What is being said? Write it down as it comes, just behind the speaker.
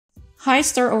Hi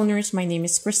store owners, my name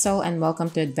is Crystal and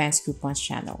welcome to Advanced Coupons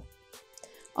channel.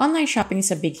 Online shopping is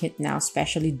a big hit now,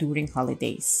 especially during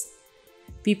holidays.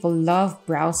 People love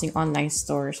browsing online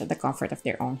stores at the comfort of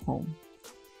their own home.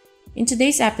 In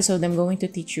today's episode, I'm going to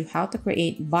teach you how to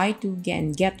create buy two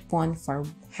and get one for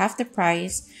half the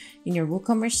price in your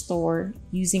WooCommerce store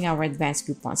using our Advanced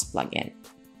Coupons plugin.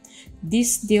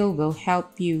 This deal will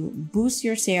help you boost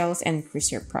your sales and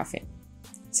increase your profit.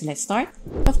 So let's start.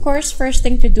 Of course, first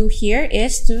thing to do here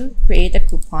is to create a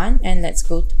coupon, and let's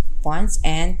go to coupons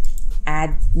and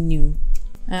add new.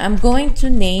 I'm going to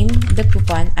name the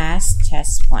coupon as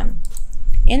Test 1.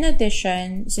 In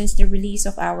addition, since the release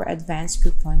of our Advanced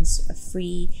Coupons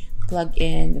free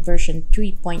plugin version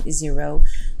 3.0,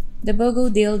 the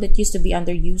BOGO deal that used to be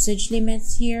under usage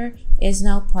limits here is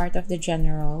now part of the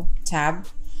general tab.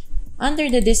 Under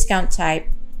the discount type,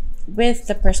 with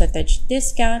the percentage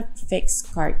discount,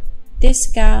 fixed cart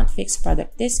discount, fixed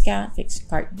product discount, fixed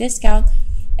cart discount.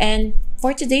 And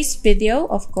for today's video,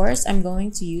 of course, I'm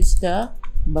going to use the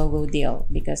BOGO deal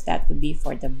because that would be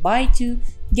for the buy two,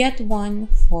 get one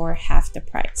for half the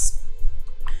price.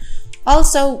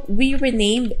 Also, we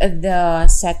renamed the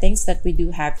settings that we do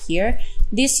have here.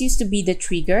 This used to be the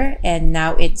trigger and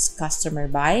now it's customer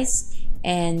buys.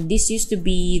 And this used to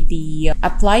be the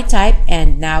apply type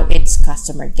and now it's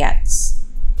customer gets.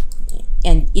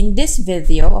 And in this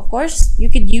video, of course, you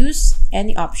could use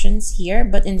any options here,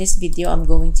 but in this video, I'm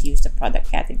going to use the product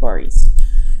categories.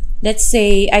 Let's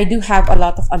say I do have a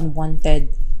lot of unwanted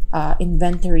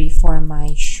inventory for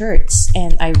my shirts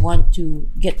and I want to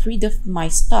get rid of my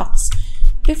stocks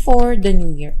before the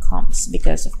new year comes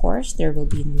because, of course, there will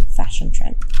be a new fashion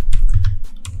trend.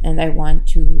 And I want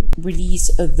to release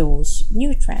those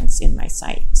new trends in my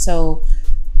site. So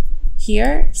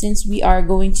here, since we are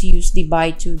going to use the buy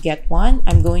two, get one,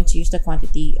 I'm going to use the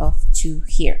quantity of 2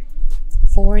 here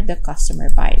for the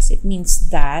customer buys. It means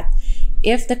that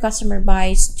if the customer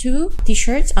buys 2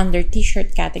 t-shirts under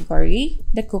t-shirt category,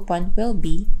 the coupon will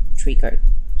be triggered.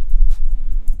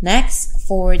 Next,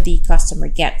 for the customer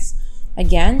gets.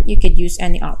 Again, you could use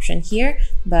any option here,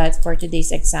 but for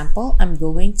today's example, I'm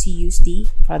going to use the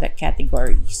product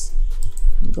categories.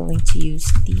 I'm going to use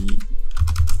the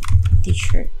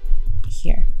t-shirt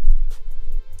here.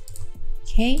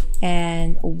 Okay,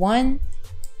 and 1%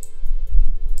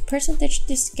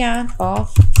 discount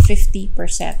of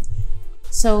 50%.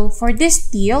 So for this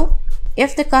deal,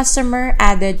 if the customer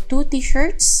added 2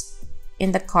 t-shirts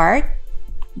in the cart,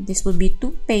 this would be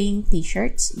 2 paying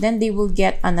t-shirts, then they will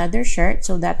get another shirt,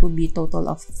 so that would be a total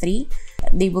of 3.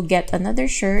 They will get another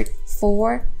shirt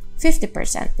for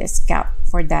 50% discount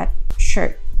for that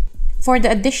shirt. For the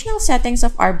additional settings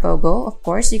of our BOGO, of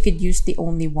course, you could use the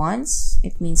only ones.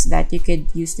 It means that you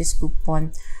could use this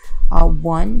coupon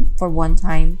one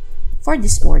time for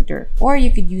this order, or you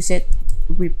could use it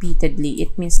repeatedly.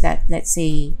 It means that, let's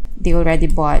say they already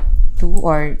bought 2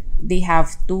 or they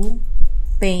have 2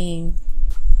 paying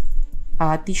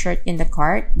t-shirt in the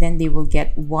cart, then they will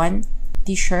get 1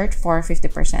 t-shirt for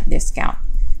 50% discount.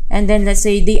 And then let's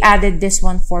say they added this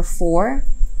one for 4,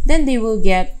 then they will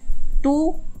get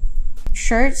 2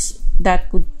 shirts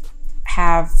that would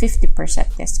have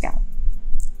 50% discount.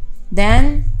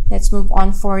 Then let's move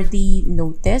on for the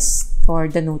notice or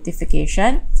the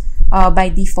notification. By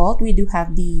default, we do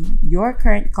have the your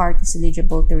current cart is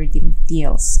eligible to redeem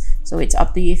deals. So it's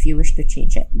up to you if you wish to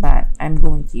change it, but I'm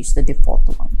going to use the default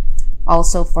one.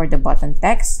 Also, for the button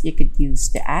text, you could use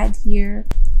the ad here,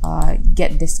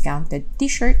 get discounted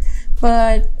t-shirt,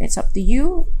 but it's up to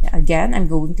you. Again, I'm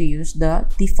going to use the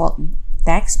default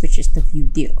text, which is the view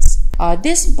deals.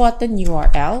 This button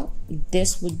URL,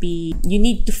 this would be, you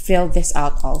need to fill this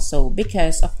out also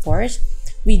because, of course,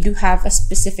 we do have a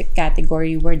specific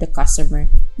category where the customer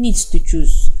needs to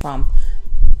choose from.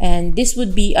 And this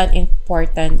would be an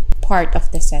important part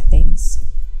of the settings,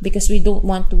 because we don't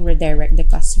want to redirect the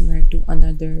customer to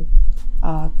another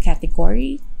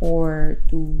category or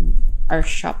to our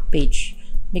shop page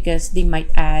because they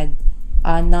might add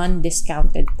a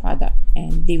non-discounted product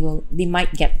and they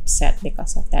might get upset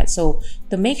because of that. So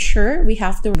to make sure, we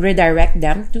have to redirect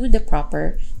them to the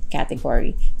proper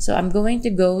category. So I'm going to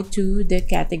go to the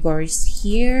categories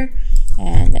here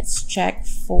and let's check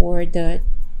for the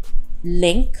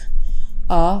link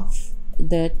of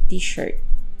the t-shirt.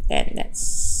 Then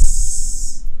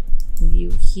let's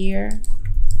view here.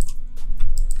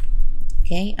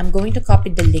 Okay, I'm going to copy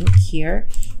the link here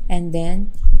and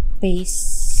then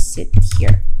paste it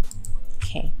here.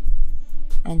 Okay,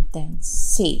 and then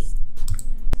save.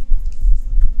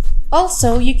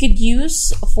 Also, you could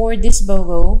use, for this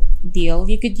BOGO deal,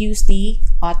 you could use the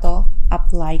auto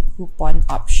apply coupon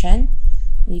option.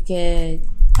 you could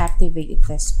activate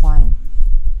this one.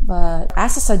 But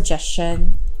as a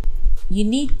suggestion, you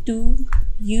need to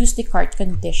use the cart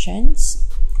conditions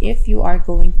if you are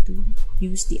going to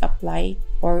use the apply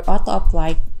or auto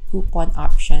apply coupon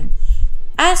option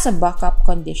as a backup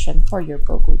condition for your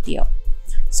BOGO deal.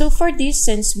 So for this,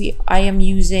 since I am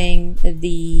using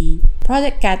the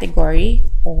product category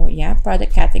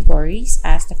product categories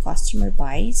as the customer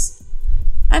buys,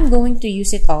 I'm going to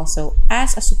use it also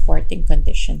as a supporting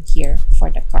condition here for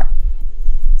the cart.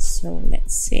 So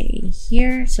let's say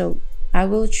here, so I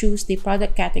will choose the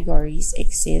product categories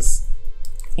exist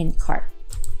in cart.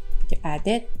 To add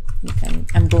it,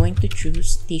 I'm going to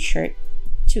choose t-shirt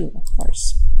 2, of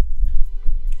course.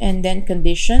 And then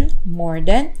condition, more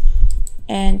than,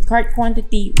 and cart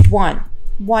quantity 1.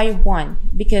 Why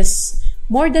 1? Because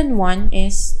more than 1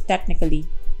 is technically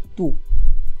 2.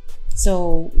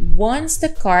 So once the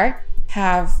cart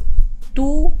have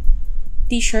 2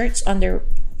 t-shirts under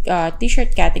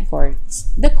t-shirt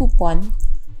categories, the coupon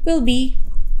will be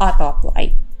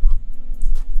auto-applied.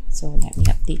 So let me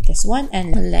update this one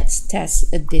and let's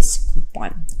test this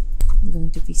coupon. I'm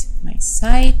going to visit my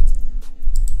site.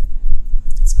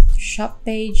 Let's go to shop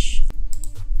page.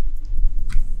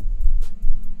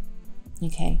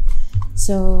 Okay,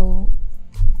 so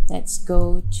let's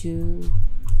go to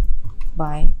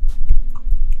buy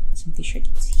some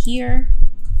t-shirts here.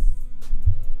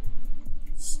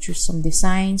 Let's choose some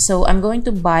design. So I'm going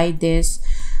to buy this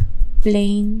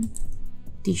plain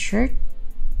t-shirt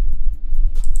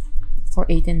for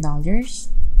 $18,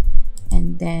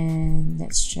 and then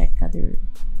let's check other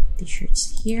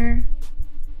t-shirts here.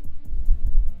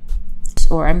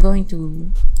 Or I'm going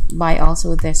to buy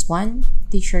also this one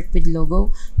t-shirt with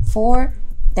logo for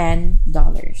 $10.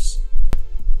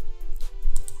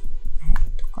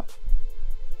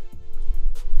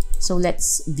 So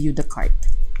let's view the cart.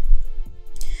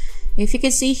 If you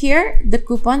can see here, the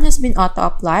coupon has been auto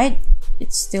applied.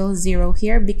 It's still 0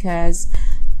 here because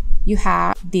you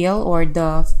have deal or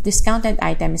the discounted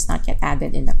item is not yet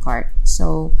added in the cart.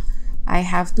 So I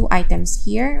have 2 items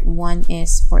here. One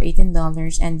is for $18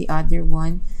 and the other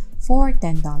one for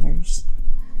 $10.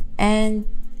 And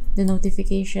the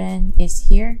notification is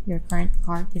here. Your current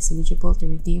cart is eligible to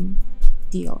redeem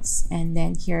deals. And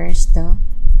then here's the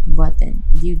button,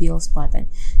 view deals button.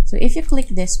 So if you click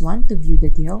this one to view the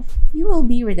deal, you will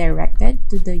be redirected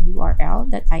to the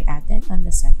URL that I added on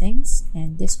the settings,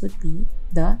 and this would be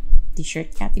the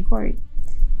t-shirt category.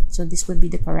 So this would be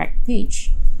the correct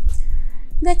page.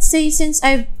 Let's say since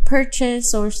I've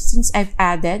purchased or since I've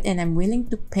added and I'm willing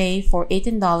to pay for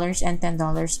 $18 and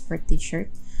 $10 per t-shirt,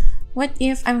 what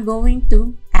if I'm going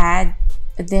to add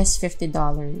this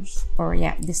 $50 or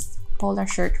this polar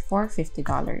shirt for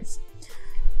 $50?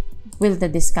 Will the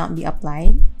discount be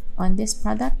applied on this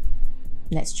product?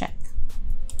 Let's check.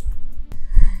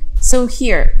 So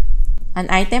here, an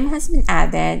item has been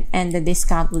added and the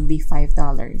discount would be $5.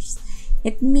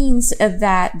 It means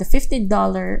that the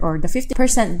 $50 or the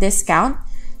 50% discount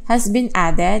has been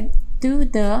added to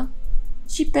the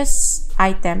cheapest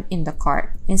item in the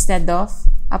cart instead of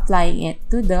applying it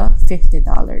to the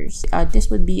 $50. This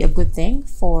would be a good thing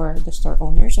for the store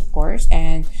owners, of course,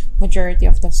 and majority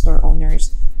of the store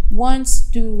owners wants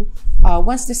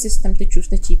the system to choose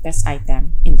the cheapest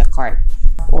item in the cart.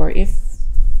 Or if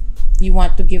you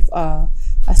want to give a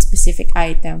specific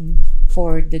item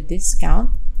for the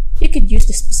discount, you could use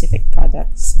the specific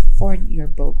products for your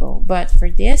BOGO. But for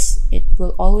this, it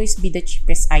will always be the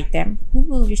cheapest item who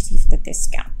will receive the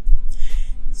discount.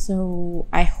 So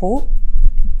I hope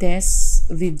this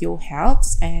video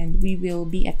helps, and we will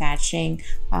be attaching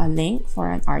a link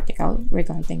for an article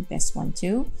regarding this one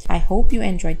too. I hope you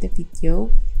enjoyed the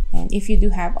video, and if you do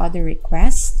have other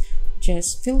requests,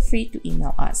 just feel free to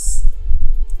email us.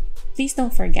 Please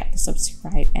don't forget to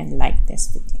subscribe and like this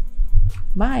video.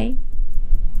 Bye!